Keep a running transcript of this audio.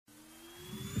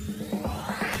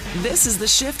This is The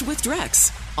Shift with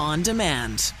Drex on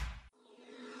demand.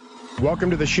 Welcome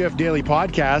to the Shift Daily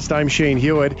Podcast. I'm Shane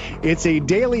Hewitt. It's a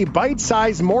daily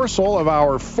bite-sized morsel of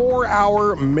our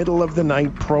 4-hour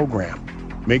middle-of-the-night program.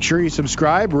 Make sure you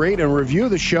subscribe, rate, and review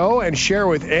the show and share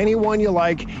with anyone you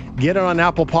like. Get it on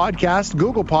Apple Podcasts,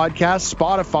 Google Podcasts,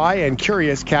 Spotify, and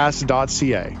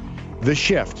CuriousCast.ca. The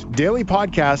Shift Daily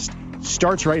Podcast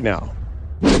starts right now.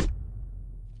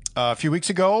 A few weeks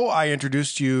ago, I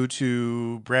introduced you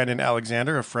to Brandon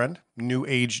Alexander, a friend, New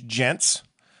Age Gents,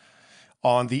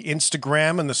 on the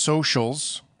Instagram and the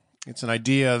socials. It's an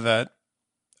idea that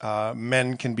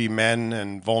men can be men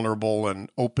and vulnerable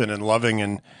and open and loving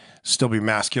and still be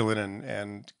masculine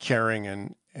and caring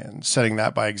and setting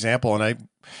that by example. And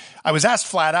I was asked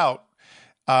flat out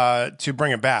to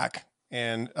bring it back.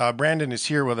 And Brandon is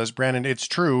here with us. Brandon, it's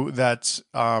true that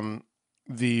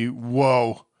the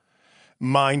whoa,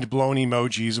 mind-blown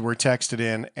emojis were texted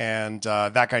in, and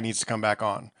that guy needs to come back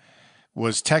on.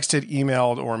 Was texted,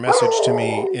 emailed, or messaged to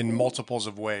me in multiples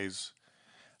of ways.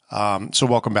 So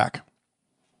welcome back.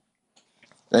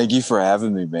 Thank you for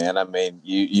having me, man. I mean,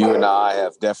 you and I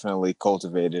have definitely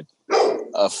cultivated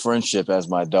a friendship as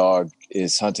my dog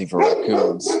is hunting for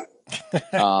raccoons.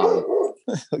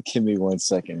 Give me 1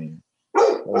 second here.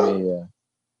 Let me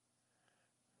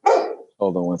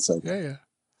hold on 1 second. Yeah.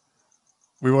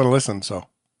 We want to listen, so.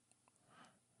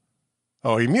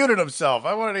 Oh, he muted himself.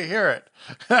 I wanted to hear it.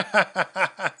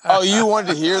 Oh, you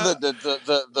wanted to hear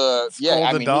the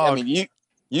yeah. I mean,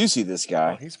 you see this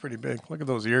guy. Oh, he's pretty big. Look at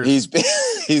those ears. He's big.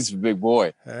 He's a big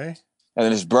boy. Hey. And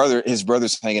then his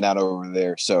brother's hanging out over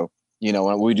there. So, you know,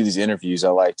 when we do these interviews, I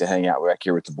like to hang out back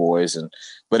here with the boys.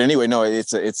 But anyway, no,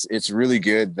 it's really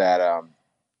good that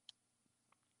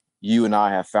you and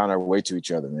I have found our way to each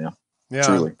other, man. Yeah.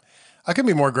 Truly. I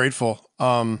couldn't be more grateful,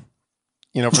 for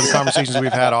the conversations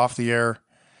we've had off the air,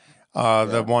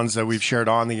 the ones that we've shared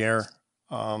on the air,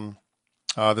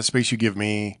 the space you give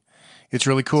me. It's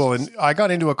really cool. And I got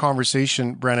into a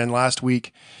conversation, Brennan, last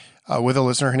week with a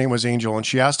listener. Her name was Angel, and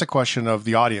she asked a question of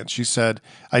the audience. She said,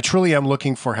 I truly am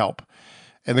looking for help.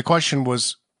 And the question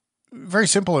was very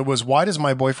simple. It was, why does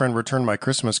my boyfriend return my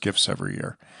Christmas gifts every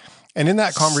year? And in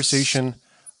that conversation,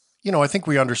 I think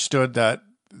we understood that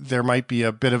there might be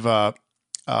a bit of a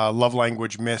love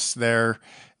language miss there.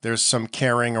 There's some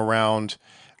caring around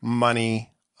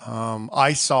money.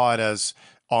 I saw it as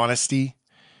honesty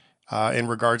in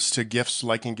regards to gifts,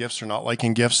 liking gifts or not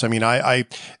liking gifts. I mean,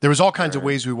 there was all kinds of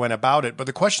ways we went about it. But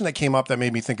the question that came up that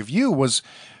made me think of you was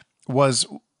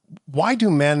why do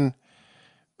men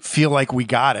feel like we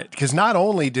got it? Because not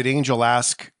only did Angel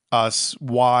ask us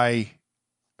why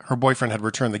her boyfriend had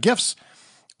returned the gifts,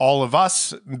 all of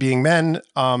us being men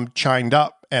chimed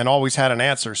up and always had an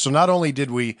answer. So not only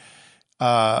did we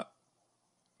have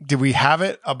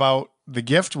it about the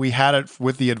gift, we had it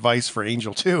with the advice for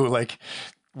Angel too. Like,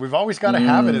 we've always got to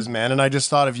have it as men. And I just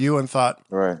thought of you and thought,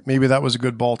 maybe that was a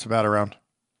good ball to bat around.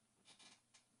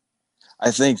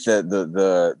 I think that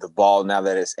the ball, now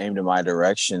that it's aimed in my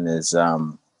direction, is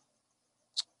I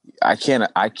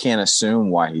can't assume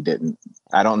why he didn't.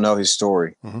 I don't know his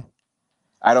story. Mm-hmm.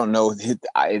 I don't know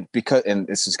because, and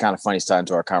this is kind of funny, it's tied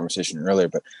into our conversation earlier,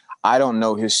 but I don't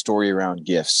know his story around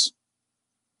gifts,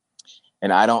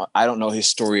 and I don't know his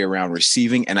story around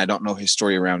receiving, and I don't know his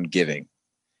story around giving,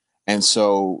 and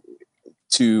so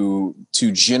to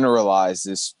generalize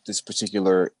this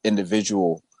particular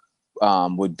individual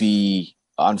would be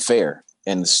unfair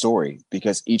in the story,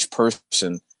 because each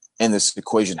person in this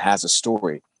equation has a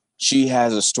story. She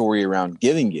has a story around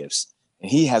giving gifts,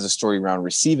 and he has a story around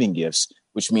receiving gifts,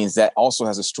 which means that also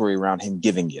has a story around him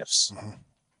giving gifts. Mm-hmm.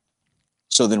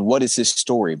 So then what is his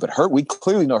story? But we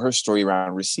clearly know her story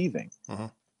around receiving. Mm-hmm.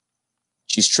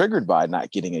 She's triggered by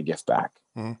not getting a gift back.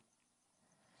 Mm-hmm.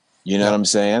 You know what I'm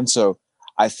saying? So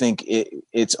I think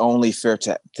it's only fair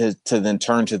to then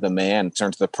turn to the man,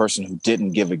 turn to the person who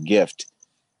didn't give a gift,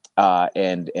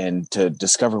 and to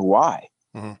discover why.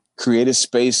 Mm-hmm. Create a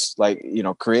space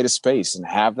and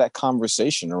have that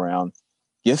conversation around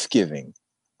gift giving.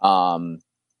 And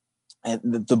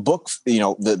the book,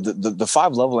 the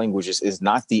 5 love languages is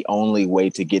not the only way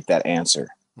to get that answer.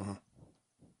 Mm-hmm.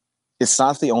 It's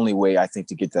not the only way, I think,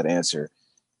 to get that answer.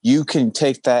 You can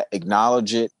take that,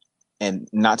 acknowledge it, and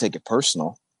not take it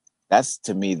personal.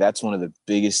 To me, that's one of the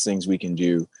biggest things we can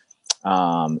do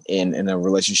in a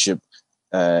relationship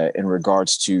in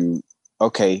regards to,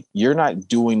 okay, you're not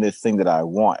doing the thing that I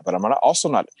want, but I'm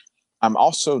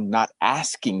also not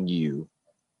asking you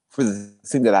for the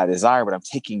thing that I desire, but I'm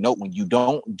taking note when you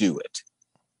don't do it.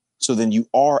 So then you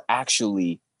are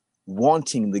actually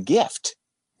wanting the gift.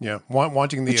 Yeah,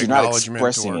 wanting the but you're not acknowledgement,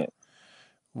 expressing it.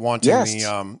 wanting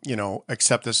the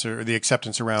accept this or the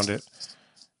acceptance around it.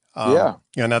 And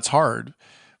that's hard.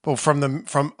 But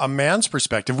from a man's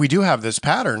perspective, we do have this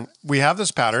pattern. We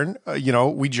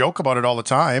joke about it all the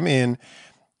time. In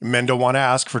men don't want to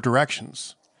ask for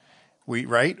directions.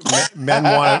 Men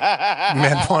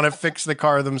want to fix the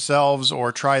car themselves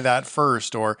or try that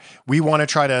first, or we want to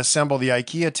try to assemble the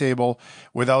IKEA table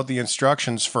without the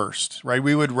instructions first, right?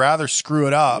 We would rather screw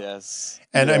it up. Yes.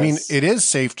 And I mean, it is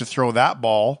safe to throw that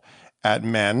ball at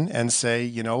men and say,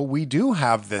 we do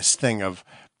have this thing of,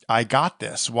 I got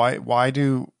this. Why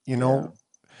do,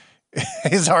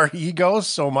 is our ego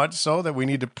so much so that we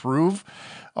need to prove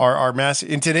our mass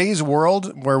in today's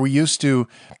world where we used to,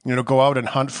 go out and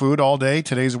hunt food all day,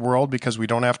 today's world, because we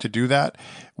don't have to do that.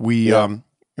 We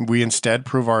instead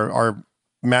prove our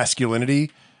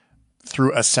masculinity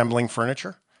through assembling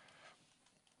furniture.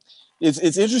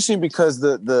 It's interesting because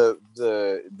the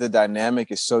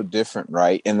dynamic is so different,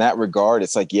 right? In that regard,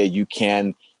 it's like, you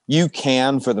can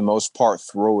for the most part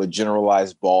throw a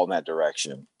generalized ball in that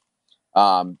direction.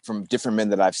 From different men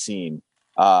that I've seen,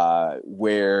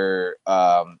 where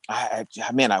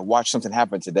I watched something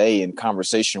happen today in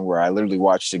conversation where I literally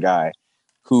watched a guy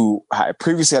who I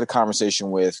previously had a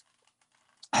conversation with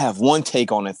have one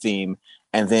take on a theme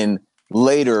and then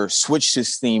later switched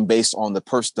his theme based on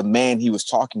the man he was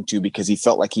talking to, because he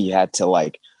felt like he had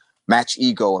to match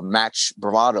ego and match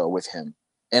bravado with him.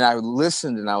 And I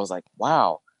listened and I was like,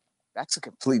 wow, that's a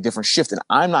completely different shift. And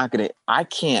I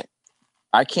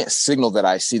can't signal that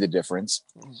I see the difference,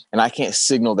 and I can't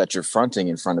signal that you're fronting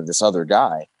in front of this other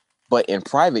guy, but in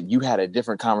private, you had a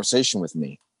different conversation with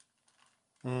me.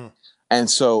 And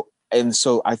so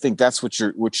I think that's what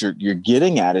you're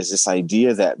getting at, is this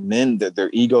idea that men, that their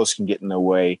egos can get in the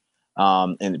way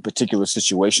in particular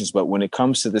situations. But when it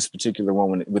comes to this particular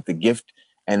one, with the gift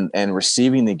and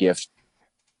receiving the gift,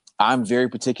 I'm very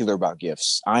particular about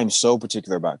gifts. I'm so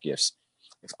particular about gifts.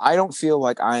 If I don't feel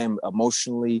like I am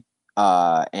emotionally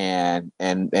and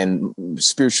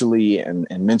spiritually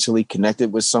and mentally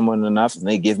connected with someone enough, and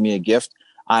they give me a gift,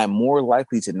 I am more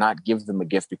likely to not give them a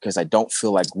gift because I don't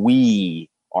feel like we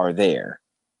are there.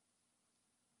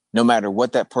 No matter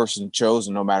what that person chose,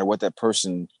 and no matter what that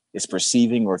person is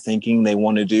perceiving or thinking they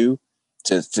want to do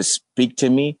to speak to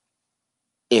me,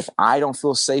 if I don't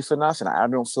feel safe enough and I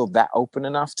don't feel that open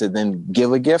enough to then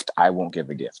give a gift, I won't give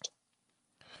a gift.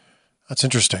 That's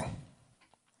interesting.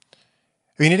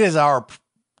 I mean, it is our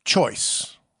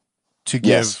choice to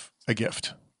give a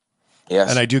gift. Yes.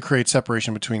 And I do create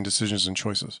separation between decisions and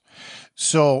choices.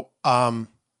 So, so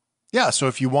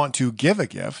if you want to give a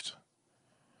gift,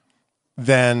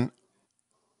 then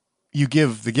you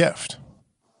give the gift.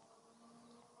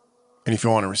 And if you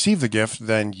want to receive the gift,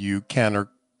 then you can or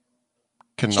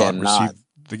cannot receive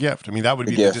the gift. I mean, that would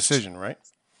be the decision, right?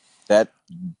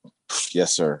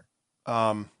 Yes, sir.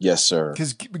 Yes, sir.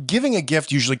 Because giving a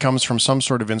gift usually comes from some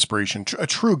sort of inspiration, a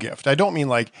true gift. I don't mean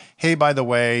like, hey, by the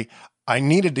way, I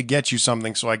needed to get you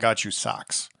something, so I got you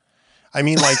socks. I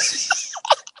mean, like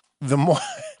the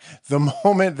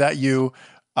moment that you,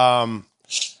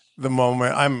 the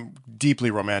moment, I'm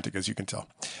deeply romantic, as you can tell.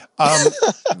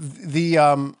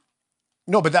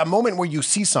 No, but that moment where you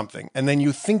see something and then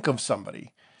you think of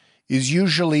somebody is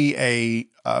usually a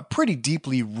pretty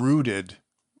deeply rooted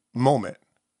moment.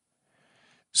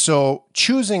 So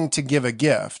choosing to give a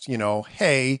gift,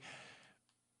 hey,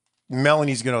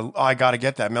 Melanie's I got to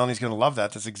get that. Melanie's going to love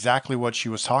that. That's exactly what she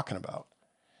was talking about.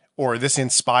 Or this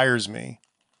inspires me,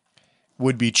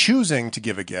 would be choosing to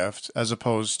give a gift as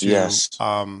opposed to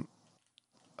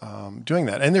doing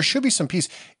that. And there should be some peace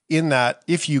in that.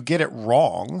 If you get it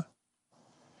wrong,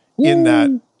 in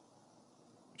that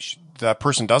that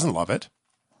person doesn't love it,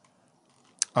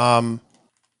 I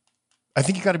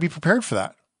think you got to be prepared for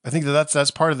that. I think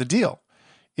that's part of the deal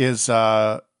is,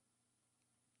 maybe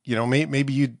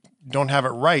you don't have it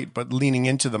right, but leaning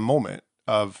into the moment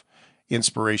of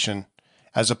inspiration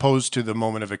as opposed to the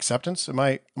moment of acceptance. Am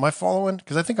I following?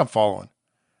 Because I think I'm following.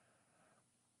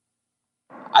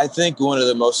 I think one of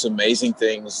the most amazing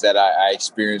things that I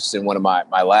experienced in one of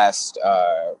my last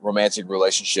romantic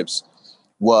relationships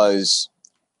was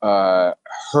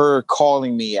her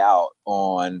calling me out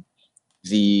on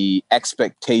the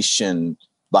expectation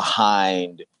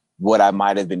behind what I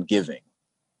might have been giving.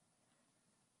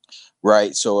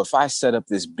 Right. So if I set up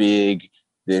this big,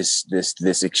 this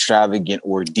extravagant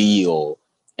ordeal,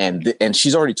 and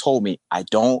she's already told me I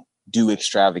don't do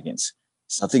extravagance.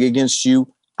 Something against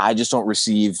you. I just don't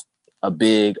receive a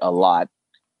lot.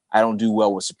 I don't do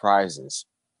well with surprises.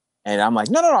 And I'm like,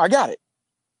 no, I got it.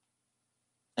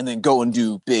 and then go and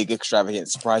do big extravagant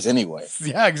surprise anyway.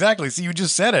 Yeah, exactly. See, you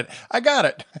just said it. I got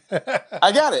it.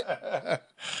 I got it.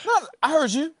 No, I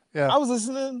heard you. Yeah. I was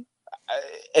listening.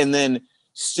 And then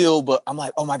still, but I'm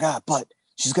like, oh my God, but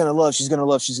she's going to love, she's going to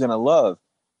love, she's going to love.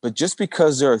 But just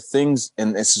because there are things,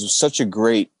 and this is such a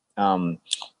great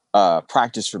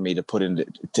practice for me to put into,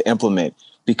 to implement,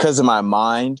 because of my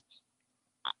mind,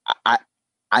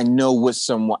 I know what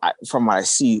someone, from what I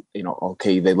see, you know,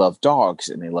 okay, they love dogs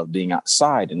and they love being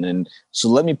outside. And then, so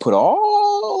let me put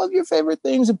all of your favorite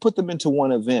things and put them into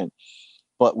one event.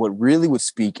 But what really would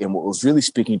speak, and what was really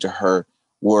speaking to her,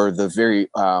 were the very,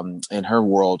 in her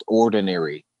world,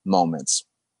 ordinary moments.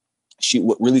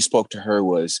 What really spoke to her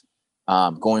was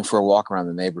going for a walk around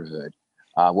the neighborhood.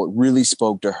 What really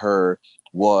spoke to her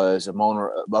was a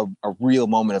real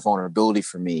moment of vulnerability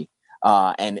for me.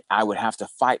 And I would have to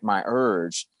fight my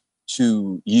urge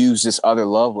to use this other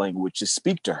love language to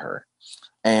speak to her.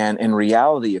 And in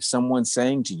reality, if someone's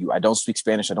saying to you, I don't speak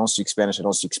Spanish, I don't speak Spanish, I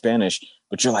don't speak Spanish,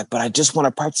 but you're like, but I just want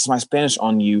to practice my Spanish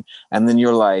on you. And then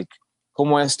you're like,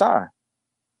 ¿Cómo está?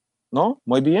 No,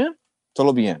 muy bien,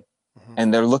 todo bien. Mm-hmm.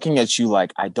 And they're looking at you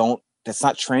like, that's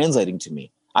not translating to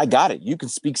me. I got it. You can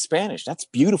speak Spanish. That's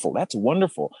beautiful. That's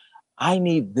wonderful. I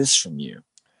need this from you.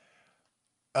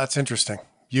 That's interesting.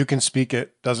 You can speak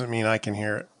it doesn't mean I can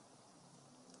hear it.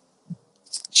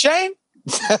 Shane?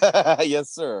 Yes,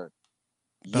 sir.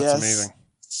 That's amazing.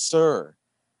 Sir.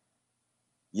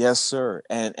 Yes, sir.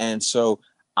 And so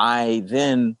I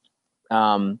then,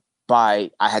 I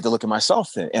had to look at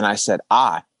myself then, and I said,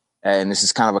 and this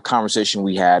is kind of a conversation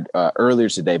we had earlier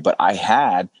today, but I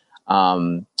had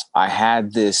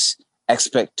this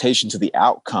expectation to the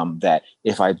outcome that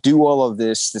if I do all of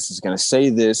this, this is going to say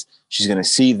this, she's going to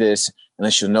see this, and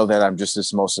then she'll know that I'm just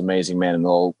this most amazing man in the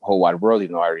whole wide world,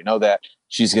 even though I already know that.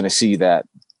 She's going to see that.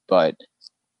 But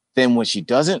then when she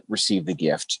doesn't receive the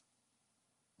gift,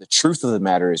 the truth of the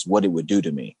matter is what it would do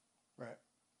to me. Right.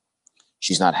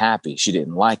 She's not happy. She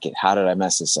didn't like it. How did I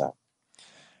mess this up?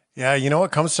 Yeah, you know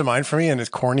what comes to mind for me, and as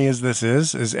corny as this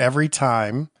is every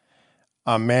time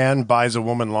a man buys a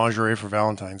woman lingerie for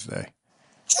Valentine's Day.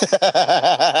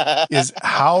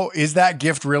 Is that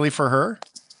gift really for her?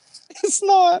 It's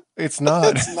not. It's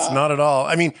not. It's not at all.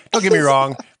 I mean, don't get me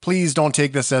wrong. Please don't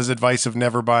take this as advice of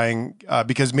never buying,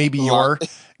 because maybe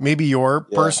your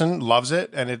person loves it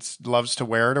and loves to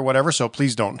wear it or whatever. So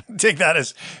please don't take that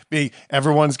as me.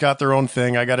 Everyone's got their own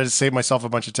thing. I got to save myself a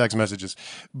bunch of text messages,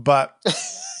 but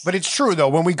it's true though.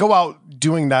 When we go out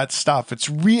doing that stuff, it's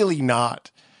really not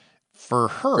for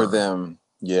her. For them.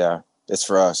 Yeah. It's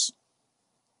for us.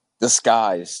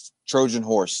 Disguised, Trojan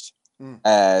horse.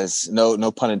 As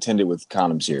no pun intended with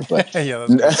condoms here, but yeah,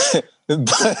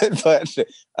 but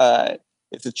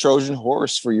it's a Trojan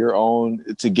horse for your own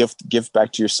to gift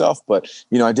back to yourself. But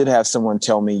I did have someone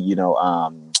tell me,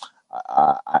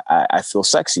 I feel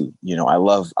sexy. I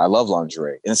love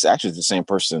lingerie, and it's actually the same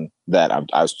person that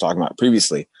I was talking about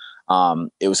previously.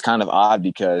 It was kind of odd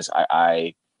because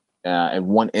I in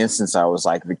one instance I was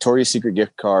like, Victoria's Secret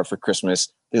gift card for Christmas.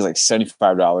 It was like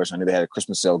 $75. I knew they had a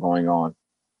Christmas sale going on.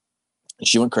 And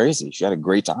she went crazy. She had a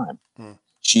great time.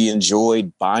 She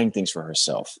enjoyed buying things for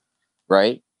herself,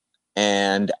 right?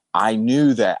 And I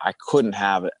knew that I couldn't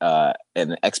have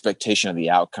an expectation of the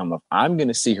outcome of I'm going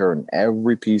to see her in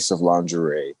every piece of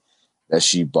lingerie that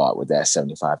she bought with that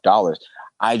 $75.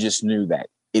 I just knew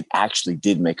that it actually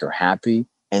did make her happy,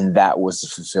 and that was the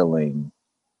fulfilling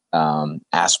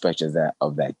aspect of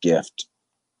that gift.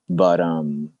 But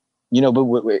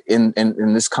but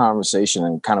in this conversation,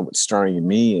 and kind of what's stirring in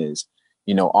me is,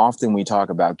 often we talk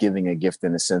about giving a gift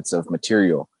in a sense of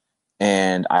material.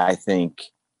 And I think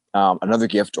another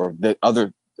gift, or the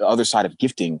other side of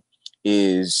gifting,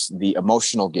 is the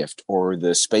emotional gift, or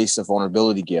the space of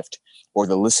vulnerability gift, or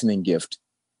the listening gift,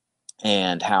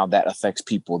 and how that affects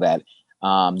people that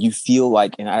you feel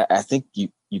like, and I think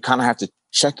you kind of have to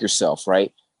check yourself,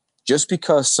 right? Just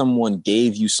because someone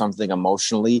gave you something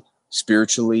emotionally,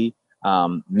 spiritually,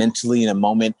 mentally in a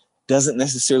moment, doesn't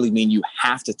necessarily mean you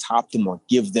have to top them or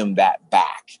give them that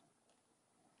back.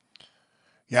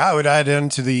 Yeah, I would add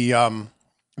into the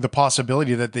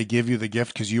possibility that they give you the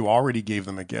gift because you already gave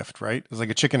them a gift, right? It's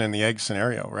like a chicken and the egg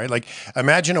scenario, right? Like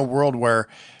imagine a world where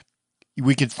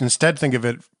we could instead think of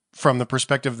it from the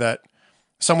perspective that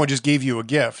someone just gave you a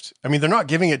gift. I mean, they're not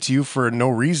giving it to you for no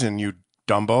reason, you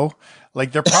dumbo.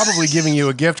 Like they're probably giving you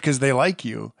a gift because they like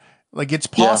you. Like it's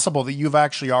possible that you've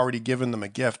actually already given them a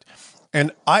gift.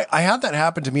 And I had that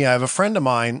happen to me. I have a friend of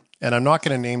mine, and I'm not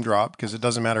going to name drop because it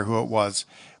doesn't matter who it was,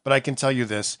 but I can tell you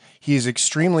this. He is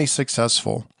extremely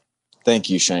successful Thank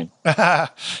you, Shane.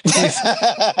 Wait.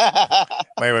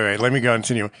 Let me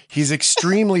continue. He's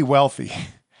extremely wealthy.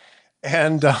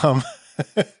 And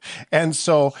and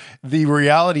so the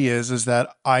reality is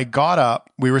that I got up,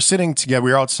 we were sitting together,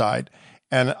 we were outside,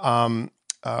 and it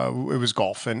was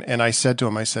golf. And I said to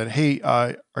him, I said, hey,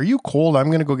 are you cold? I'm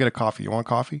going to go get a coffee. You want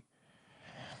coffee?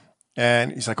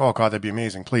 And he's like, oh God, that'd be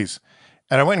amazing. Please.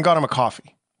 And I went and got him a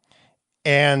coffee.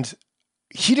 And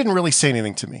he didn't really say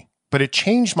anything to me, but it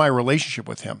changed my relationship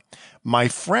with him. My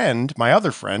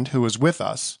other friend who was with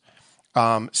us,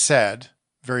 said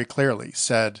very clearly,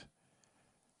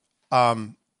 that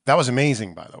was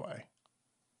amazing, by the way.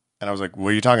 And I was like, what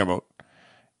are you talking about?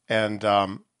 And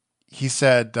he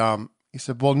said,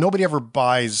 well, nobody ever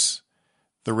buys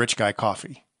the rich guy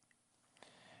coffee.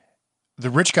 The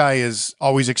rich guy is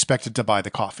always expected to buy the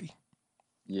coffee.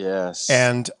 Yes.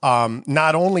 And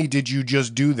not only did you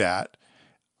just do that,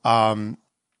 but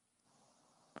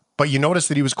you noticed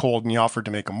that he was cold and you offered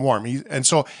to make him warm. And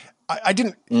so I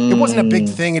didn't, it wasn't a big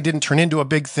thing. It didn't turn into a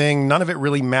big thing. None of it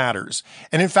really matters.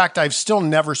 And in fact, I've still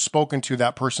never spoken to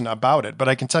that person about it, but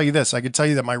I can tell you this. I can tell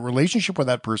you that my relationship with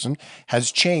that person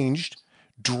has changed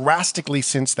drastically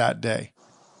since that day.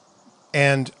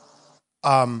 And,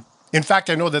 in fact,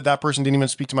 I know that person didn't even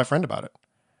speak to my friend about it.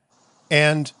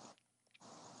 And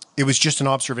it was just an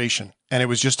observation, and it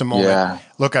was just a moment. Yeah.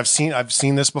 Look, I've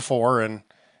seen this before, and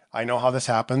I know how this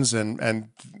happens, and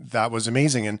that was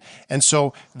amazing. And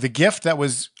so the gift I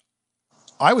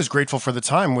was grateful for the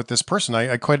time with this person.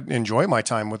 I quite enjoy my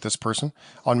time with this person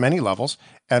on many levels.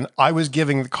 And I was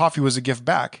giving the coffee was a gift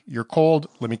back. You're cold.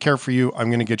 Let me care for you. I'm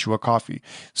going to get you a coffee.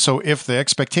 So if the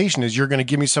expectation is you're going to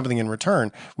give me something in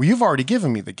return, well, you've already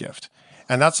given me the gift.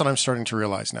 And that's what I'm starting to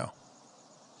realize now.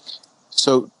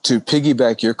 So to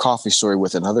piggyback your coffee story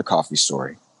with another coffee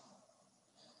story,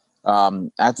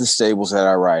 at the stables that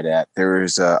I ride at, there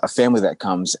is a family that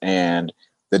comes, and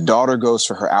the daughter goes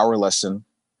for her hour lesson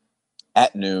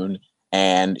at noon,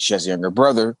 and she has a younger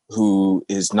brother who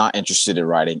is not interested in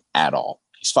riding at all.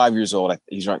 He's 5 years old. I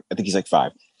think he's like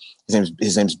 5.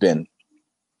 His name's Ben,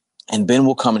 and Ben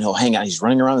will come and he'll hang out. He's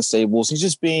running around the stables. He's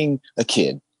just being a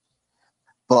kid.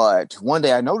 But one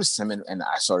day I noticed him, and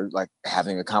I started like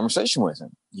having a conversation with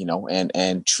him,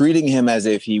 and treating him as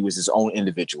if he was his own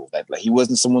individual, that like he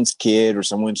wasn't someone's kid or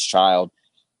someone's child.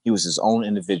 He was his own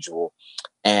individual.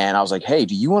 And I was like, hey,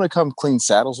 do you want to come clean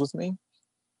saddles with me?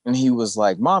 And he was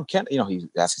like, Mom, he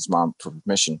asked his mom for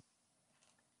permission.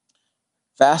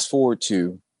 Fast forward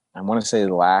to, I want to say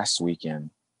the last weekend,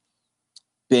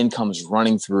 Ben comes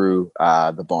running through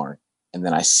the barn. And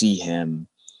then I see him.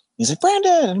 He's like,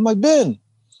 Brandon. And I'm like, Ben.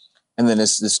 And then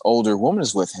this older woman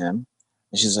is with him.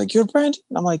 And she's like, you're Brandon?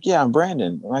 And I'm like, yeah, I'm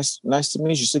Brandon. Nice to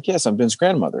meet you. She's like, yes, I'm Ben's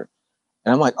grandmother.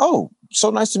 And I'm like, oh, so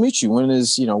nice to meet you. When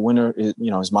are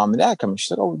his mom and dad coming?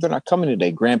 She's like, oh, they're not coming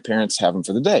today. Grandparents have them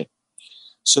for the day.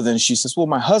 So then she says, well,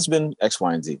 my husband, X,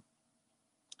 Y, and Z.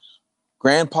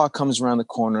 Grandpa comes around the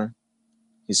corner.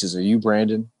 He says, are you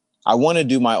Brandon? I want to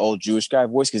do my old Jewish guy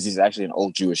voice because he's actually an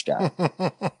old Jewish guy.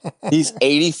 He's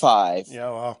 85. Yeah,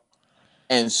 wow.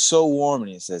 And so warm.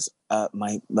 And he says,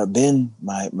 my Ben,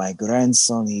 my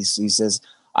grandson, he says,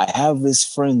 I have this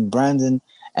friend, Brandon,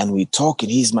 and we talk,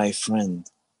 and he's my friend.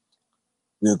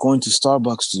 We're going to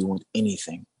Starbucks. Do you want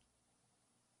anything?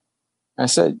 I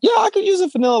said, yeah, I could use a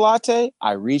vanilla latte.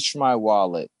 I reached for my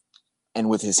wallet, and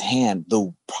with his hand,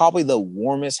 probably the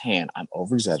warmest hand, I'm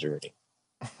over-exaggerating.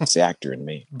 It's the actor in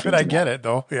me. But I get it,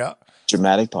 though. Yeah.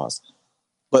 Dramatic pause.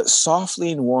 But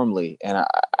softly and warmly, and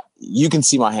you can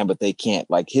see my hand, but they can't.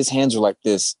 Like, his hands are like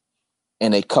this,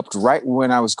 and they cupped right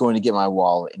when I was going to get my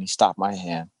wallet, and he stopped my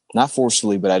hand. Not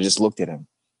forcefully, but I just looked at him.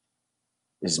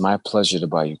 It's my pleasure to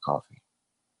buy you coffee.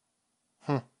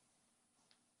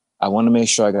 I want to make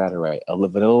sure I got it right. A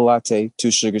vanilla latte, 2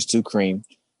 sugars, 2 cream.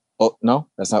 Oh, no,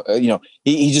 that's not,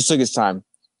 he just took his time.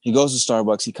 He goes to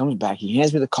Starbucks. He comes back. He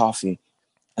hands me the coffee.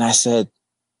 And I said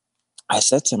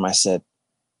to him,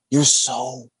 you're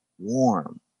so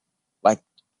warm. Like,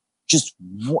 just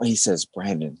warm. He says,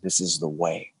 Brandon, this is the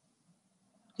way.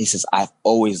 He says, I've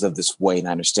always lived this way, and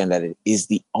I understand that it is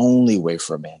the only way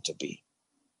for a man to be.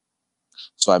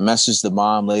 So I messaged the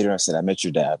mom later. I said, I met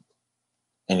your dad,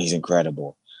 and he's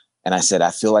incredible. And I said, I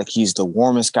feel like he's the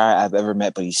warmest guy I've ever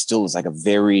met, but he still is like a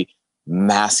very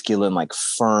masculine, like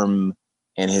firm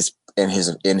in his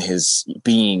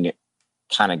being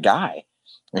kind of guy.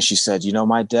 And she said,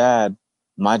 my dad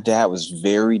was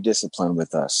very disciplined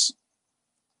with us,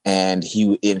 and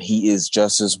he is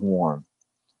just as warm.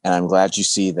 And I'm glad you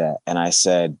see that. And I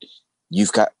said, you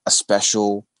got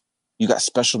special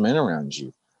men around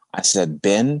you. I said,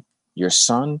 Ben, your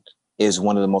son is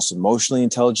one of the most emotionally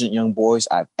intelligent young boys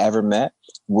I've ever met,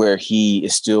 where he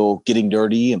is still getting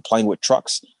dirty and playing with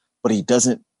trucks, but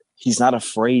he's not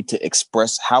afraid to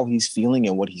express how he's feeling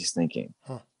and what he's thinking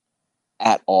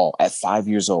at all at 5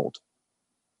 years old.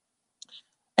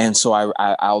 And so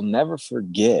I'll never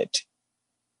forget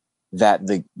that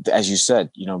as you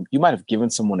said, you might have given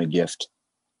someone a gift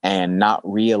and not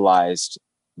realized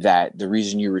that the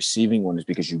reason you're receiving one is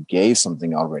because you gave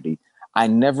something already. I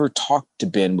never talked to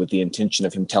Ben with the intention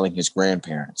of him telling his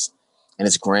grandparents, and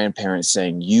his grandparents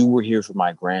saying, "You were here for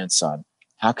my grandson.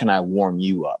 How can I warm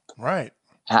you up? Right.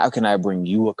 How can I bring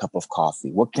you a cup of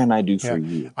coffee? What can I do for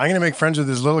you?" I'm going to make friends with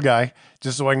this little guy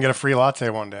just so I can get a free latte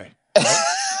one day. Right?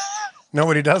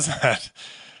 Nobody does that.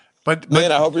 But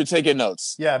man, I hope you're taking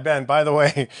notes. Yeah, Ben, by the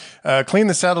way, clean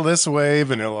the saddle this way,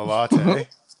 vanilla latte.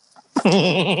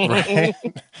 Right?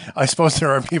 I suppose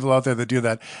there are people out there that do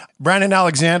that. Brandon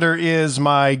Alexander is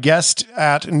my guest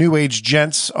at New Age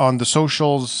Gents on the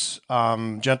socials,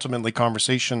 gentlemanly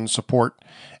conversation support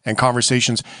and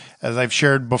conversations. As I've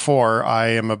shared before,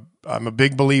 I'm a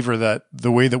big believer that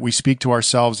the way that we speak to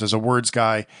ourselves as a words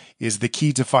guy is the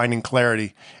key to finding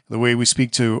clarity, the way we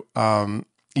speak to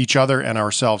each other and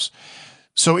ourselves.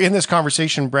 So in this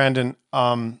conversation, Brandon,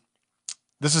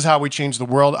 this is how we change the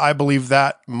world. I believe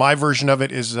that my version of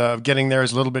it is getting there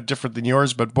is a little bit different than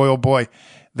yours, but boy, oh boy,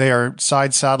 they are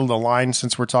side saddled aligned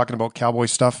since we're talking about cowboy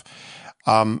stuff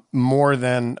more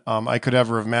than I could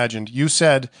ever have imagined. You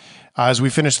said, as we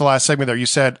finished the last segment there, you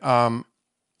said the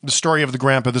story of the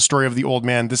grandpa, the story of the old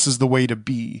man, this is the way to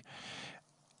be.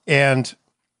 And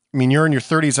I mean, you're in your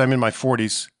 30s, I'm in my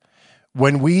 40s.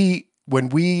 When we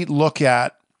look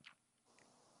at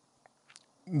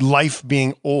life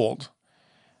being old,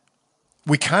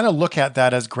 we kind of look at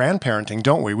that as grandparenting,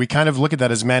 don't we? We kind of look at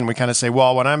that as men. We kind of say,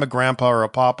 well, when I'm a grandpa or a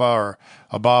papa or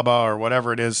a baba or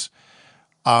whatever it is,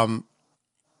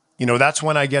 that's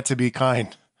when I get to be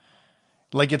kind.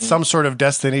 Like it's some sort of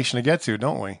destination to get to,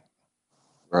 don't we?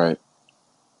 Right.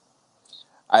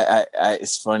 I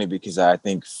it's funny because I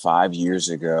think 5 years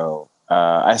ago,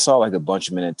 I saw like a bunch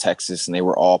of men in Texas and they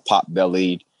were all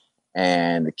pot-bellied.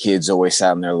 And the kids always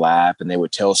sat on their lap and they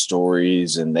would tell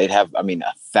stories and they'd have,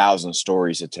 1,000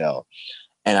 stories to tell.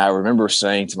 And I remember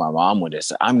saying to my mom one day,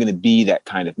 I'm going to be that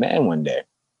kind of man one day.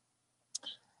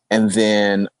 And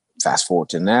then fast forward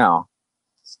to now,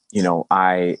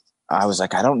 I was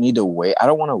like, I don't need to wait. I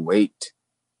don't want to wait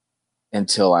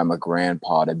until I'm a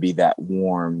grandpa to be that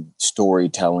warm,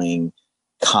 storytelling,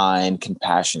 kind,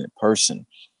 compassionate person.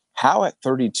 How at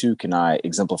 32 can I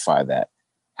exemplify that?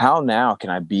 How now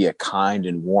can I be a kind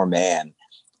and warm man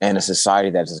in a society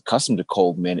that is accustomed to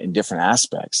cold men in different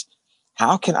aspects?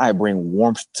 How can I bring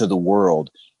warmth to the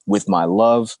world with my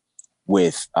love,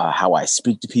 with how I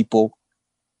speak to people,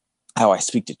 how I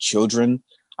speak to children?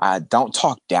 I don't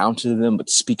talk down to them, but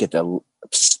speak to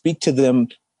them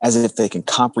as if they can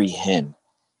comprehend.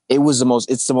 It's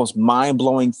the most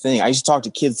mind-blowing thing. I used to talk to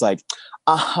kids like,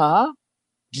 do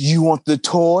you want the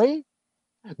toy?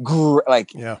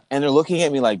 And they're looking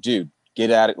at me like, dude, get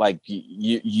at it. Like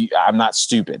I'm not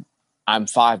stupid. I'm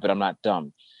 5, but I'm not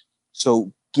dumb.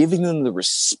 So giving them the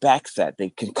respect that they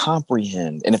can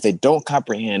comprehend. And if they don't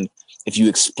comprehend, if you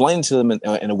explain to them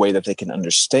in a way that they can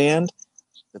understand,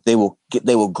 that they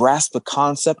will grasp the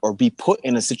concept or be put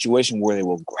in a situation where they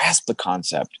will grasp the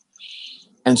concept.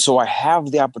 And so I have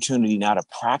the opportunity now to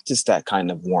practice that kind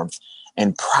of warmth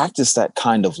and practice that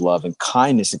kind of love and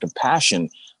kindness and compassion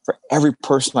for every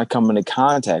person I come into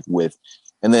contact with.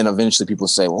 And then eventually people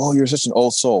say, oh, you're such an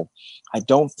old soul. I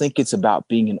don't think it's about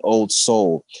being an old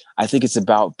soul. I think it's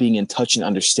about being in touch and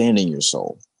understanding your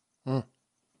soul.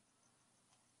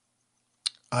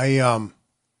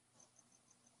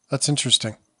 That's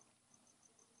interesting.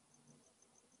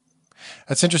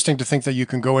 That's interesting to think that you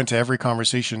can go into every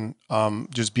conversation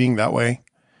just being that way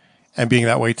and being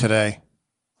that way today.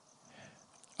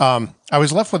 I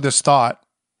was left with this thought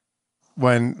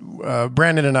when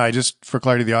Brandon and I, just for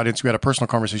clarity of the audience, we had a personal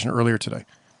conversation earlier today.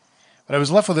 But I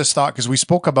was left with this thought because we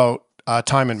spoke about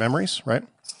time and memories, right?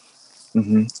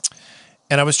 Mm-hmm.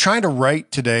 And I was trying to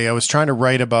write today. I was trying to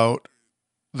write about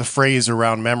the phrase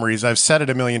around memories. I've said it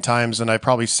a million times, and I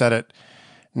probably said it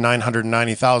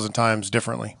 990,000 times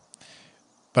differently.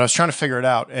 But I was trying to figure it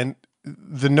out. And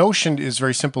the notion is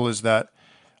very simple, is that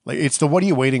like it's the what are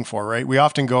you waiting for, right? We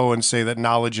often go and say that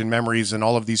knowledge and memories and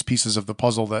all of these pieces of the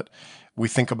puzzle that we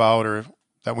think about or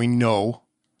that we know.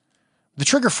 The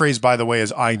trigger phrase, by the way,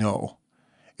 is I know.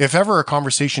 If ever a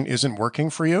conversation isn't working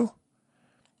for you,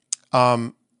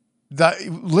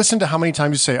 listen to how many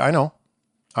times you say, I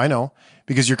know,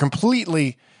 because you're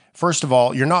completely first of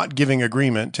all, you're not giving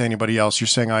agreement to anybody else. You're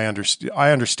saying, I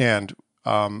understand,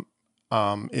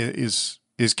 is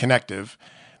connective.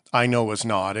 I know is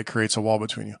not. It creates a wall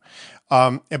between you.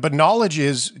 But knowledge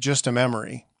is just a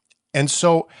memory. And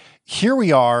so here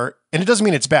we are, and it doesn't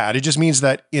mean it's bad. It just means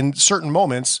that in certain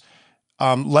moments,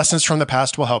 lessons from the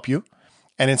past will help you.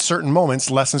 And in certain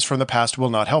moments, lessons from the past will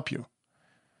not help you.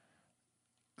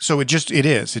 So it just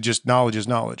knowledge is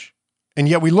knowledge. And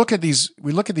yet we look at these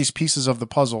pieces of the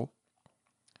puzzle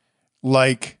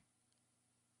like,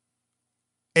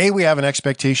 we have an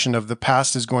expectation of the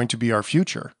past is going to be our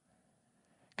future.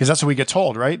 Because that's what we get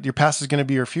told, right? Your past is going to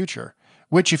be your future.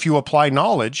 Which, if you apply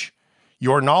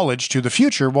your knowledge to the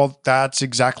future, well, that's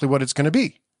exactly what it's going to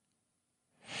be.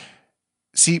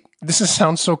 See,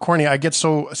 sounds so corny. I get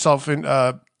so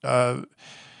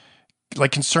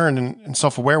concerned and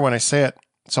self-aware when I say it,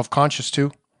 self-conscious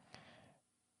too.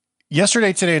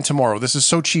 Yesterday, today, and tomorrow. This is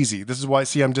so cheesy. This is why.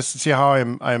 See how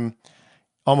I'm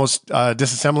almost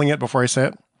disassembling it before I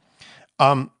say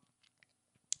it.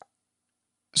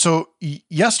 So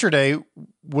yesterday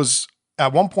was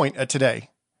at one point at today,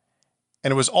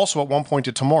 and it was also at one point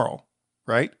at tomorrow,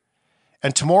 right?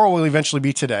 And tomorrow will eventually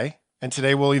be today, and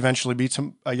today will eventually be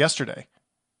yesterday,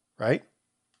 right?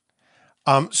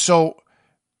 So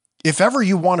if ever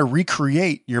you want to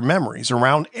recreate your memories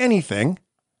around anything,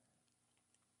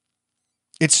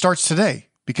 it starts today,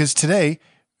 because today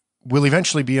will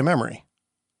eventually be a memory.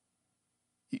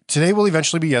 Today will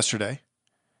eventually be yesterday.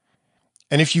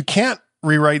 And if you can't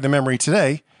rewrite the memory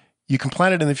today, you can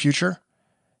plan it in the future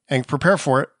and prepare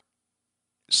for it.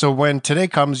 So when today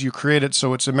comes, you create it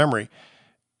so it's a memory.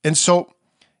 And so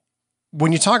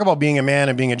when you talk about being a man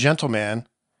and being a gentleman,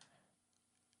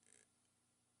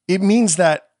 it means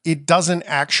that it doesn't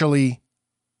actually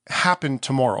happen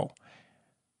tomorrow,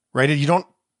 right?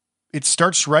 It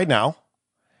starts right now,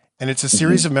 and it's a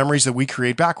series of memories that we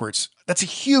create backwards. That's a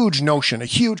huge notion, a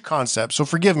huge concept. So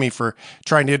forgive me for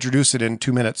trying to introduce it in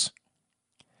 2 minutes.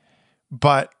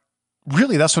 But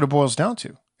really, that's what it boils down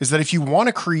to, is that if you want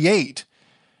to create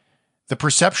the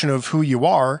perception of who you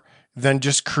are, then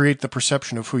just create the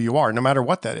perception of who you are, no matter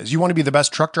what that is. You want to be the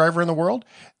best truck driver in the world?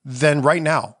 Then right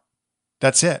now,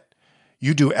 that's it.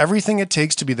 You do everything it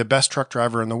takes to be the best truck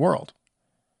driver in the world.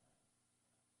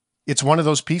 It's one of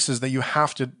those pieces that you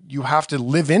have to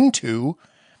live into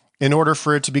in order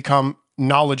for it to become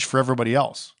knowledge for everybody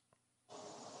else.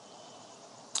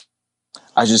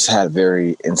 I just had a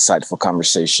very insightful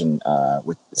conversation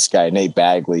with this guy, Nate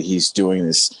Bagley. He's doing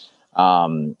this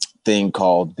thing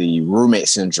called the roommate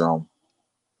syndrome.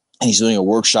 And he's doing a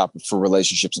workshop for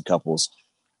relationships and couples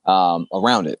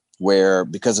around it, where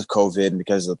because of COVID and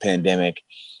because of the pandemic,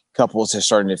 couples are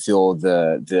starting to feel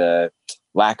the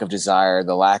lack of desire,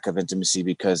 the lack of intimacy,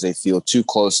 because they feel too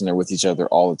close and they're with each other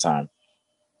all the time.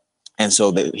 And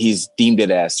so he's deemed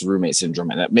it as the roommate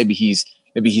syndrome. And that maybe he's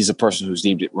a person who's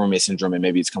deemed it roommate syndrome, and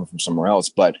maybe it's coming from somewhere else.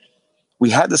 But we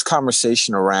had this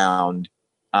conversation around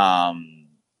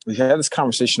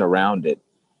it.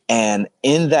 And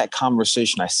in that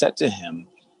conversation, I said to him,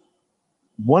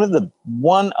 one of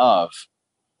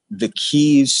the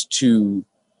keys to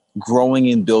growing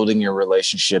and building your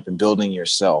relationship and building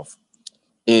yourself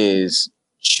is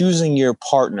choosing your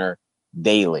partner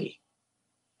daily.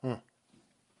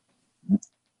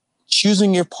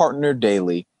 Choosing your partner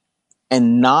daily,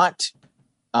 and not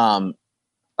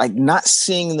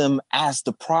seeing them as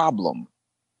the problem.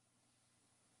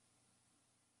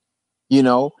 You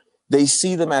know, they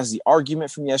see them as the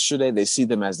argument from yesterday. They see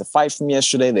them as the fight from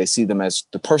yesterday. They see them as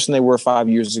the person they were 5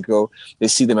 years ago. They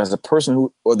see them as the person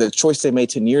or the choice they made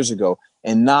 10 years ago,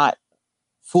 and not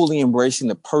fully embracing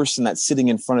the person that's sitting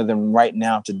in front of them right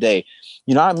now today.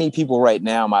 You know, I meet people right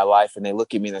now in my life, and they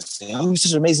look at me and they say, "Oh, he's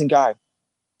such an amazing guy.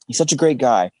 He's such a great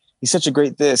guy. He's such a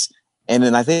great this." And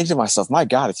then I think to myself, my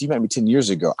God, if you met me 10 years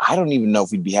ago, I don't even know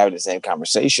if we'd be having the same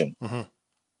conversation. Mm-hmm.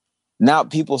 Now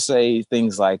people say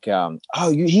things like,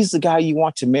 he's the guy you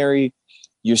want to marry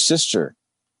your sister.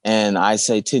 And I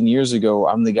say 10 years ago,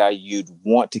 I'm the guy you'd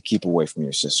want to keep away from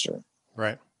your sister.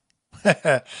 Right.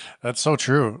 That's so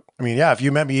true. I mean, yeah, if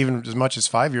you met me even as much as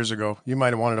 5 years ago, you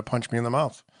might have wanted to punch me in the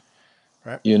mouth.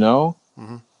 Right. You know?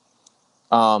 Mm-hmm.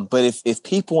 But if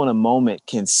people in a moment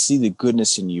can see the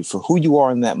goodness in you for who you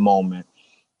are in that moment,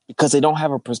 because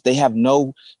they have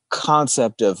no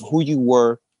concept of who you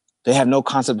were, they have no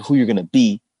concept of who you're going to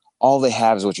be. All they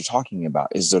have is what you're talking about,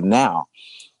 is the now.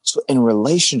 So in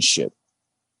relationship,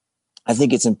 I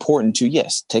think it's important to,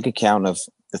 yes, take account of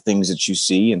the things that you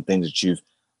see and things that you've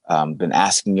been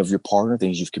asking of your partner,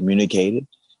 things you've communicated.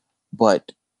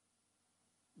 But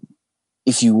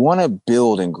if you want to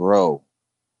build and grow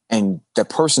and the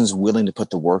person's willing to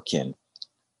put the work in.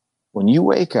 When you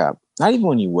wake up, not even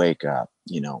when you wake up,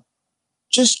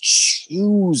 just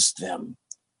choose them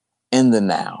in the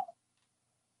now.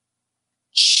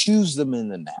 Choose them in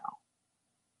the now.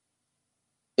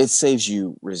 It saves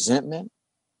you resentment.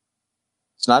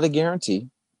 It's not a guarantee.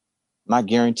 I'm not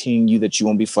guaranteeing you that you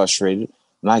won't be frustrated.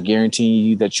 I'm not guaranteeing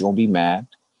you that you won't be mad.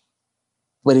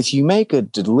 But if you make a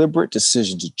deliberate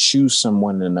decision to choose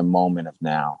someone in the moment of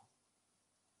now,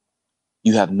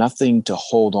 you have nothing to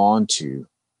hold on to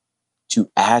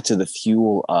add to the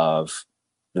fuel of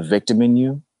the victim in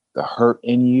you, the hurt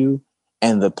in you,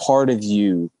 and the part of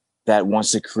you that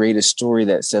wants to create a story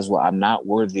that says, well, I'm not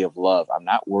worthy of love. I'm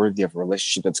not worthy of a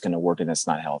relationship that's going to work and that's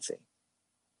not healthy.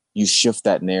 You shift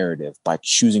that narrative by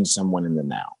choosing someone in the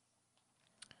now.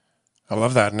 I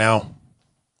love that. Now.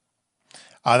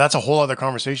 That's a whole other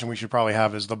conversation we should probably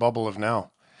have, is the bubble of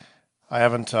now. I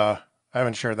haven't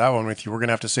shared that one with you. We're going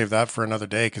to have to save that for another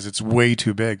day because it's way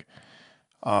too big.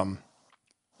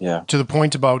 Yeah. To the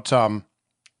point about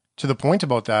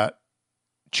that,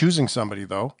 choosing somebody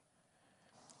though,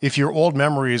 if your old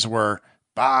memories were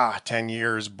 10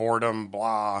 years, boredom,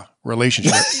 blah,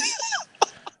 relationship,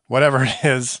 whatever it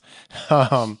is,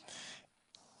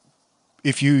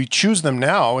 if you choose them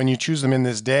now and you choose them in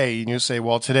this day and you say,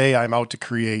 well, today I'm out to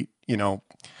create,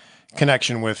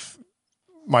 connection with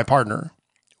my partner,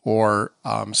 or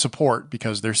support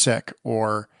because they're sick,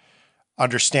 or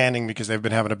understanding because they've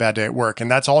been having a bad day at work. And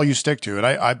that's all you stick to. And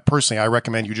I personally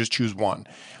recommend you just choose one.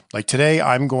 Like today,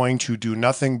 I'm going to do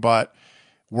nothing but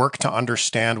work to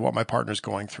understand what my partner's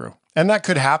going through. And that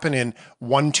could happen in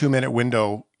 1-2 minute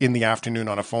window in the afternoon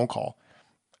on a phone call.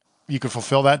 You could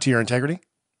fulfill that to your integrity.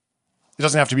 It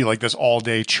doesn't have to be like this all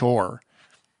day chore.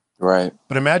 Right.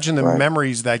 But imagine the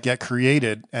memories that get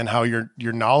created and how your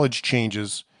knowledge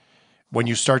changes when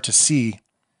you start to see.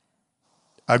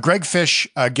 Greg Fish,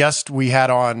 a guest we had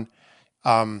on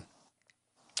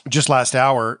just last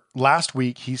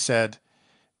week, he said,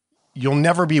 you'll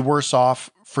never be worse off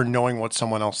for knowing what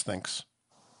someone else thinks.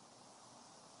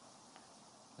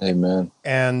 Amen.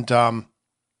 And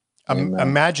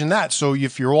imagine that. So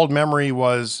if your old memory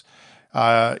was,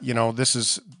 this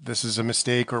is a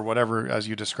mistake or whatever, as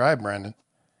you described, Brandon,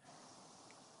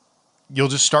 you'll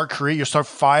just start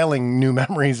filing new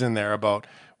memories in there about,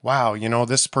 wow,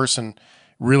 this person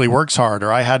really works hard,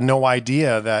 or I had no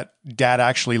idea that dad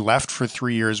actually left for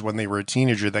 3 years when they were a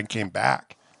teenager, then came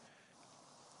back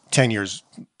 10 years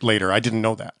later. I didn't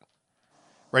know that.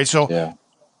 Right. So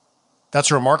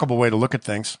that's a remarkable way to look at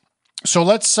things. So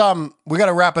let's, we got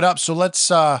to wrap it up. So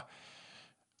let's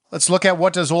look at,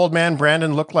 what does old man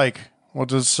Brandon look like? What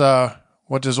does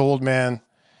old man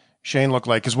Shane look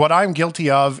like? Because what I'm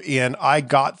guilty of in I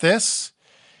Got This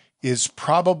is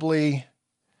probably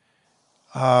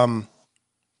my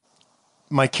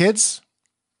kids.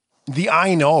 The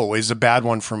I know is a bad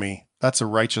one for me. That's a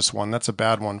righteous one. That's a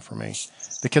bad one for me.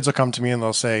 The kids will come to me and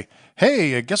they'll say,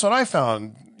 hey, guess what I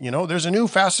found? There's a new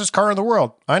fastest car in the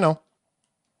world. I know.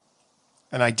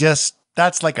 And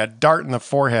that's like a dart in the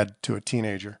forehead to a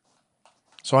teenager.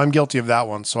 So I'm guilty of that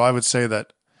one. So I would say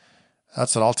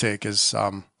that's what I'll take, is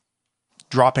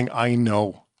dropping I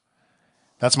know.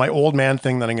 That's my old man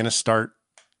thing that I'm going to start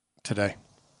today.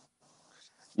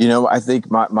 I think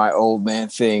my old man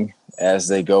thing, as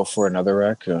they go for another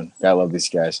raccoon. I love these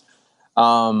guys.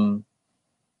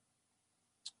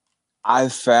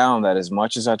 I've found that as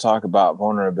much as I talk about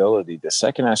vulnerability, the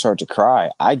second I start to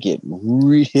cry, I get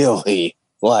really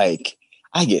I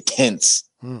get tense.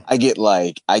 I get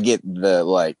hey,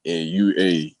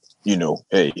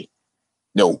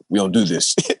 no, we don't do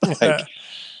this.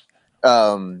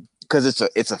 Because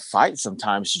it's a fight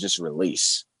sometimes to just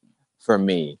release for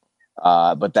me.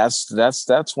 But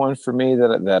that's one for me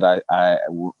that I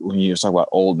when you talk about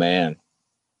old man,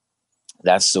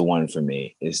 that's the one for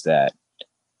me, is that,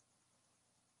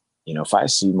 if I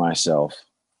see myself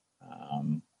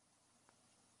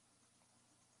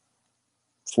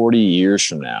 40 years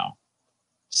from now,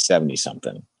 70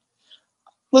 something,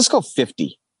 let's go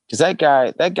 50. Because that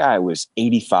guy was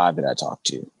 85 that I talked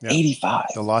to. Yep. 85.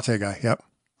 The latte guy. Yep.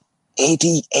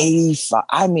 85.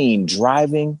 I mean,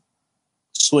 driving,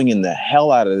 swinging the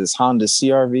hell out of this Honda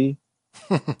CRV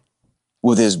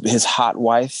with his hot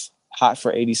wife, hot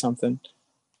for 80 something.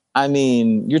 I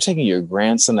mean, you're taking your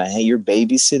grandson to, hey, you're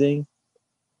babysitting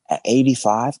at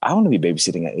 85. I want to be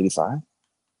babysitting at 85.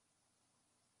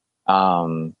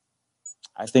 I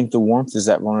think the warmth is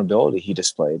that vulnerability he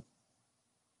displayed,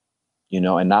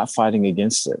 and not fighting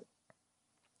against it.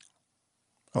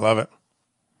 I love it.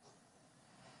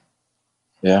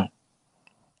 Yeah.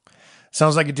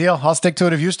 Sounds like a deal. I'll stick to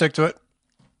it if you stick to it.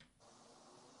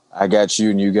 I got you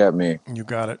and you got me. You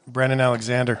got it. Brandon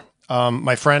Alexander,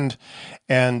 my friend,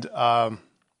 and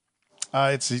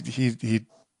he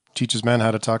teaches men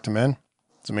how to talk to men.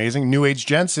 It's amazing. New Age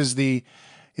Gents is the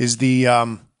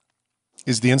Instagram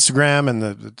and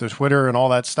the Twitter and all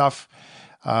that stuff.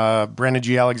 Brandon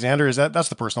G. Alexander, that's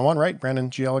the personal one, right? Brandon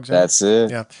G. Alexander. That's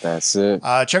it. Yeah, that's it.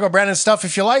 Check out Brandon's stuff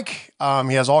if you like.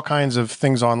 He has all kinds of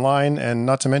things online, and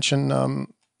not to mention,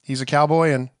 he's a cowboy,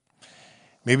 and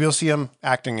maybe you'll see him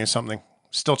acting in something.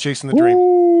 Still chasing the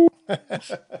dream.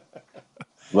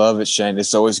 Love it, Shane.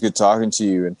 It's always good talking to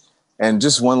you. And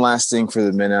just one last thing for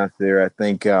the men out there. I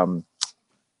think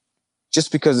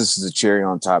just because this is a cherry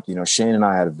on top, Shane and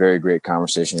I had a very great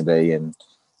conversation today, and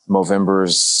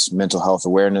Movember's mental health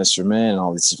awareness for men and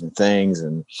all these different things,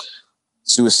 and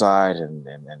suicide and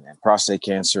prostate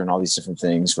cancer and all these different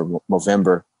things for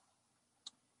Movember.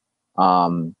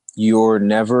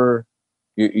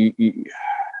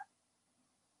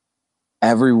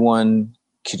 Everyone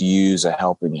could use a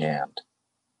helping hand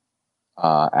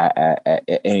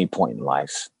at any point in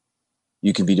life.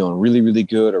 You can be doing really, really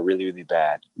good or really, really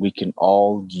bad. We can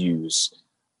all use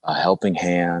a helping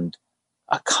hand,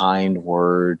 a kind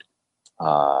word,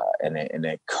 and an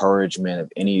encouragement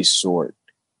of any sort,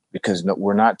 because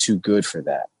we're not too good for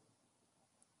that.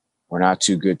 We're not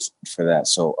too good for that.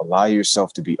 So allow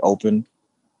yourself to be open,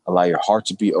 allow your heart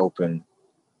to be open,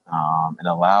 and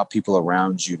allow people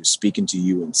around you to speak into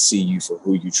you and see you for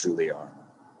who you truly are.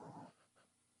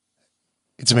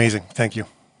 It's amazing. Thank you.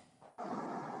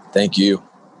 Thank you.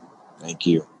 Thank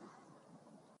you.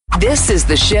 This is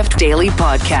the Shift Daily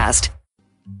Podcast.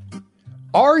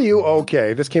 Are you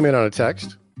okay? This came in on a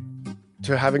text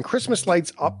to having Christmas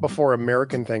lights up before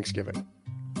American Thanksgiving.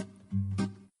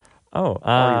 Oh,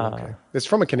 Are you okay? It's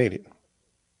from a Canadian.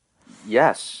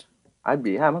 Yes, I'm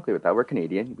okay with that. We're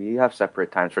Canadian. We have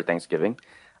separate times for Thanksgiving.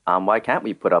 Why can't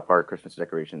we put up our Christmas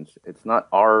decorations? It's not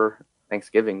our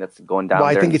Thanksgiving that's going down. Well,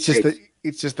 I there think in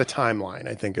it's just the timeline.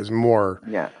 I think is more.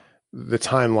 Yeah. The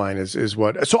timeline is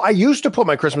what. So I used to put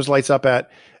my Christmas lights up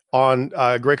on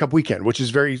Grey Cup weekend, which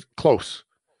is very close.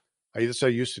 I used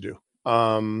to do.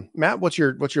 Matt, what's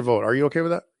your vote? Are you okay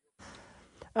with that?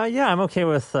 Yeah, I'm okay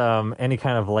with any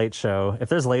kind of light show. If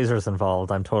there's lasers involved,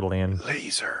 I'm totally in.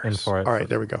 Lasers. In for it. All right,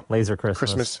 there we go. Laser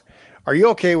Christmas. Are you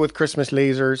okay with Christmas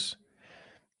lasers?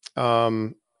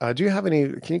 Do you have any?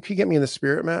 Can you get me in the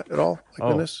spirit, Matt, at all?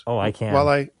 Goodness. Oh, I can.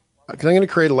 Because I'm going to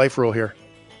create a life rule here.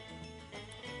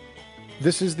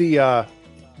 This is the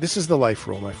life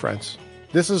rule, my friends.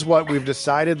 This is what we've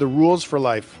decided, the rules for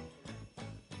life.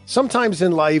 Sometimes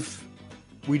in life,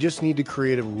 we just need to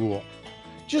create a rule.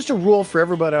 Just a rule for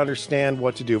everybody to understand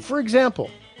what to do. For example,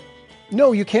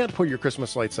 no, you can't put your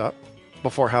Christmas lights up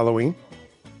before Halloween.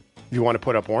 If you want to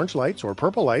put up orange lights or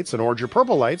purple lights and orange or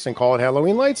purple lights and call it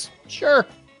Halloween lights, sure.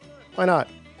 Why not?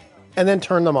 And then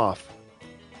turn them off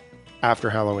after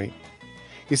Halloween.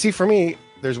 You see, for me,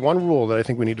 there's one rule that I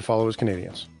think we need to follow as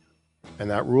Canadians. And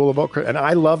that rule and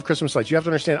I love Christmas lights. You have to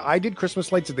understand, I did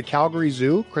Christmas lights at the Calgary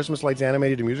Zoo, Christmas lights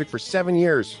animated to music for 7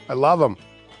 years. I love them.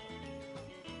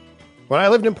 When I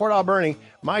lived in Port Alberni,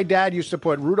 my dad used to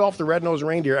put Rudolph the Red-Nosed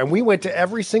Reindeer, and we went to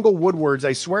every single Woodwards,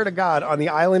 I swear to God, on the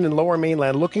island in Lower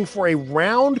Mainland, looking for a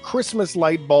round Christmas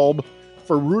light bulb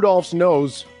for Rudolph's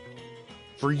nose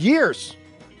for years.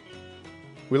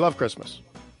 We love Christmas.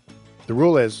 The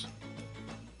rule is,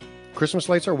 Christmas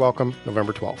lights are welcome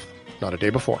November 12th, not a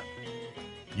day before.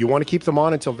 You want to keep them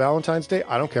on until Valentine's Day?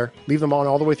 I don't care. Leave them on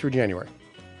all the way through January.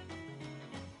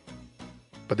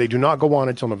 But they do not go on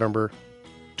until November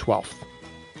 12th,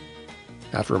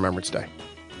 after Remembrance Day.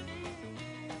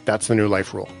 That's the new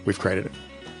life rule. We've created it.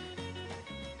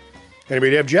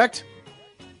 Anybody object?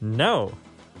 No.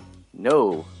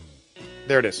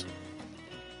 There it is.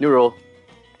 New rule.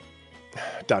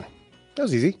 Done. That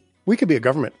was easy. We could be a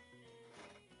government.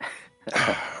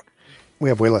 We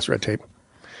have way less red tape.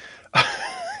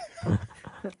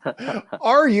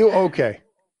 Are you okay?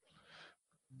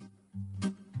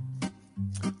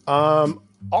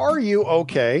 Are you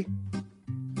okay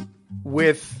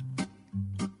with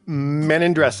men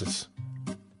in dresses?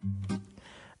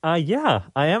 Yeah,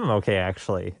 I am okay,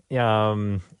 actually.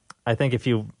 I think if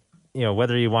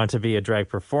whether you want to be a drag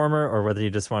performer or whether you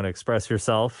just want to express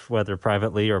yourself, whether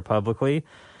privately or publicly,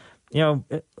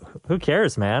 who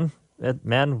cares, man?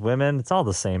 Men, women, it's all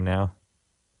the same now.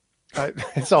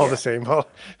 It's all the same. Well,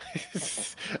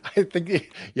 I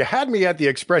think you had me at the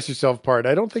express yourself part.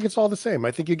 I don't think it's all the same.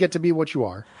 I think you get to be what you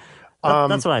are.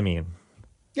 That's what I mean.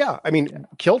 Yeah. I mean,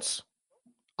 kilts,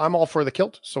 I'm all for the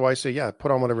kilt. So I say, yeah,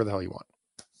 put on whatever the hell you want.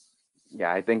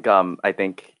 Yeah, I think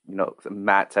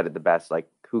Matt said it the best. Like,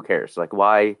 who cares? Like,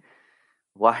 why?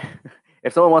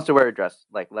 if someone wants to wear a dress,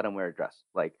 like let them wear a dress.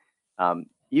 Like,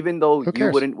 even though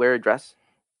you wouldn't wear a dress,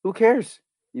 who cares?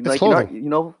 Like,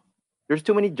 there's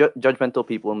too many judgmental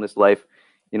people in this life,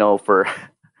 for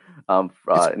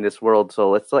in this world. So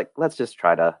let's just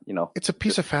try to, it's a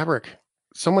piece of fabric.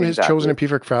 Someone has chosen a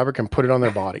piece of fabric and put it on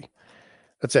their body.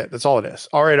 That's it. That's all it is.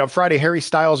 All right. On Friday, Harry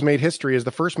Styles made history as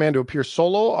the first man to appear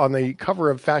solo on the cover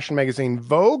of fashion magazine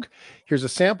Vogue. Here's a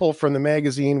sample from the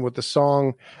magazine with the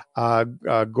song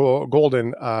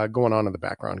Golden going on in the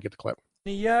background. Get the clip.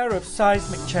 In a year of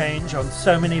seismic change on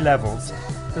so many levels,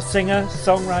 the singer,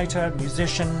 songwriter,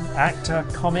 musician, actor,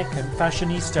 comic and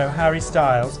fashionista Harry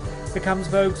Styles becomes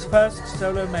Vogue's first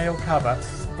solo male cover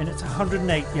in its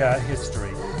 108-year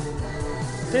history.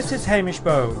 This is Hamish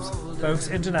Bowes, Vogue's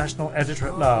international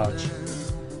editor-at-large.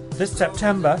 This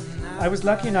September, I was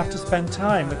lucky enough to spend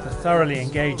time with the thoroughly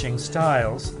engaging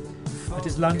Styles at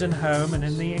his London home and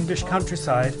in the English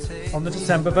countryside on the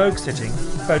December Vogue sitting,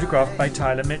 photographed by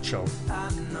Tyler Mitchell.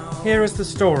 Here is the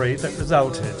story that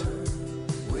resulted.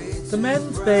 The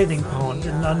men's bathing pond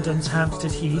in London's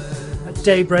Hampstead Heath at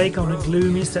daybreak on a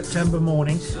gloomy September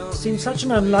morning seemed such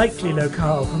an unlikely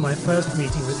locale for my first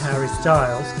meeting with Harry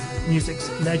Styles, music's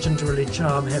legendarily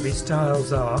charm-heavy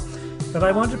styles are, that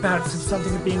I wondered perhaps if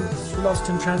something had been lost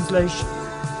in translation.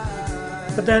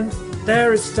 But then,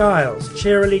 there is Styles,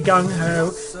 cheerily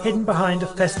gung-ho, hidden behind a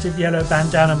festive yellow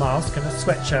bandana mask and a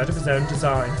sweatshirt of his own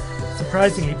design,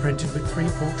 surprisingly printed with 3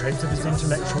 portraits of his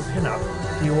intellectual pin-up,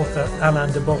 the author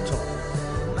Alain de Botton.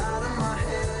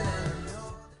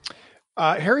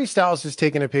 Harry Styles has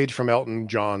taken a page from Elton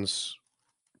John's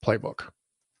playbook,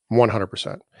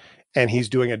 100%. And he's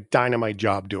doing a dynamite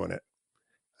job doing it.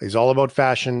 He's all about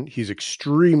fashion. He's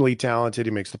extremely talented.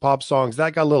 He makes the pop songs.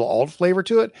 That got a little alt flavor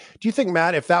to it. Do you think,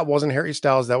 Matt, if that wasn't Harry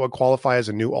Styles, that would qualify as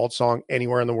a new alt song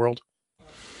anywhere in the world?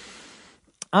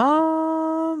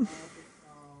 Like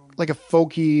a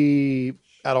folky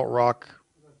adult rock.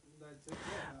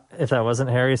 If that wasn't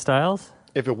Harry Styles?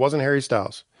 If it wasn't Harry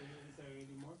Styles.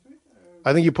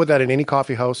 I think you put that in any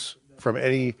coffee house from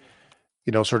any,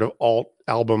 sort of alt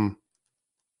album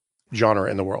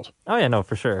genre in the world. Oh yeah, no,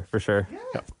 for sure.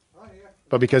 Yeah.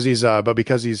 But because he's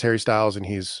Harry Styles and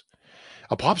he's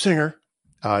a pop singer,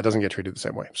 it doesn't get treated the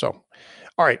same way. So,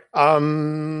 all right.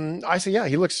 I say, yeah,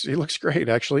 he looks great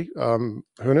actually. Who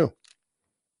knew?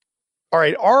 All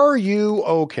right. Are you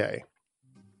okay?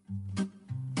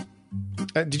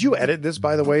 Did you edit this,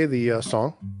 by the way, the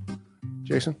song,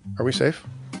 Jason? Are we safe?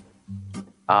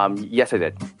 Yes, I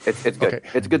did. It's good. Okay.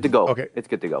 It's good to go. Okay. It's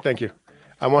good to go. Thank you.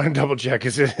 I want to double check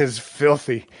because it is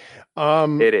filthy.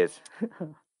 It is.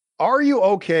 Are you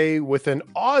okay with an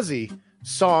Aussie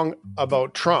song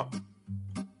about Trump?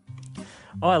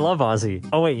 Oh, I love Aussie.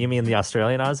 Oh, wait, you mean the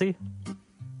Australian Aussie?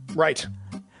 Right.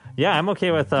 Yeah, I'm okay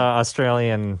with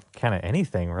Australian kind of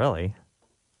anything, really.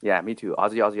 Yeah, me too.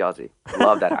 Aussie.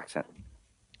 Love that accent.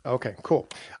 Okay, cool.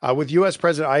 With U.S.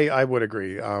 President, I would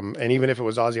agree. And even if it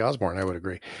was Ozzy Osbourne, I would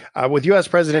agree. With U.S.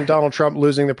 President Donald Trump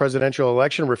losing the presidential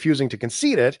election, refusing to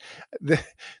concede it,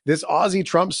 this Aussie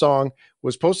Trump song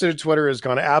was posted to Twitter, has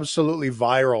gone absolutely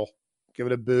viral. Give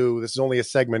it a boo. This is only a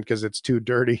segment because it's too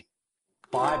dirty.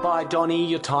 Bye-bye, Donny.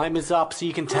 Your time is up, so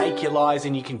you can take your lies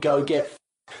and you can go get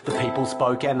the people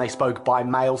spoke and they spoke by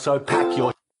mail, so pack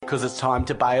your because it's time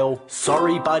to bail.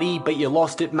 Sorry, buddy, but you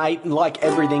lost it, mate, and like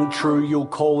everything true, you'll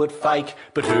call it fake.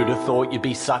 But who'd have thought you'd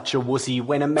be such a wussy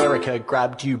when America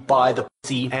grabbed you by the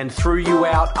pussy and threw you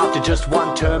out after just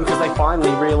one term because they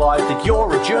finally realised that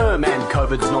you're a germ. And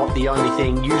COVID's not the only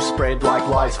thing you spread, like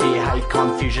lies, fear, hate,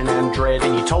 confusion and dread.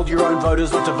 And you told your own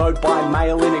voters not to vote by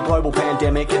mail in a global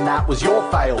pandemic, and that was your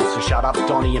fail. So shut up,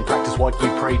 Donny, and practice what you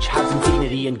preach. Have some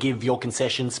dignity and give your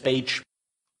concession speech.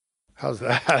 How's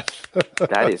that?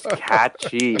 That is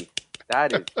catchy.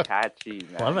 That is catchy,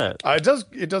 man. Love it.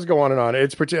 It does go on and on.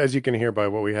 It's as you can hear by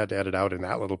what we had to edit out in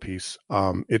that little piece.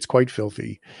 It's quite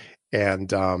filthy,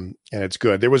 and it's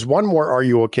good. There was one more. Are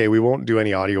you okay? We won't do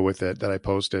any audio with it that I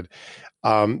posted.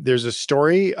 There's a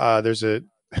story. There's a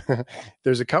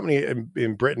company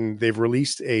in Britain. They've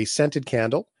released a scented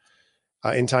candle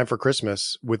in time for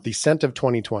Christmas with the scent of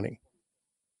 2020.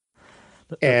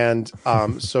 And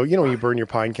so, you burn your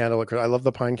pine candle. I love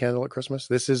the pine candle at Christmas.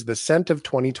 This is the scent of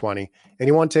 2020.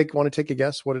 Anyone want to take a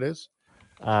guess what it is?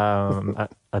 A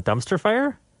dumpster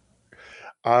fire?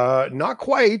 Not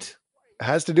quite. It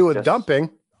has to do with dumping.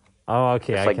 Oh,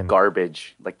 okay. It's like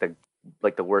garbage, like the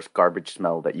worst garbage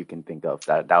smell that you can think of.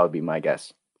 That would be my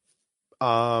guess.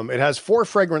 It has 4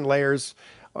 fragrant layers.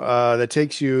 That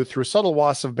takes you through subtle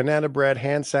wasps of banana bread,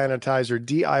 hand sanitizer,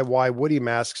 DIY woody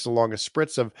masks, along a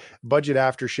spritz of budget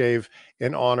aftershave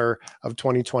in honor of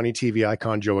 2020 TV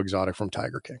icon Joe Exotic from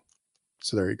Tiger King.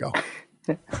 So there you go.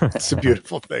 It's a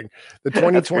beautiful thing. The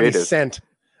 2020 scent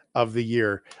of the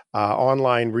year,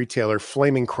 online retailer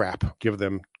Flaming Crap. Give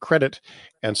them credit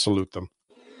and salute them.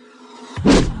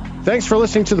 Thanks for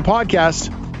listening to the podcast.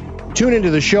 Tune into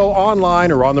the show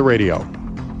online or on the radio.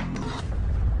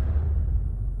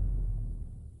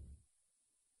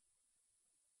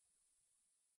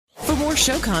 For more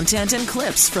show content and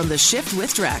clips from The Shift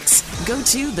with Drex, go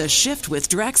to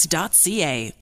theshiftwithdrax.ca.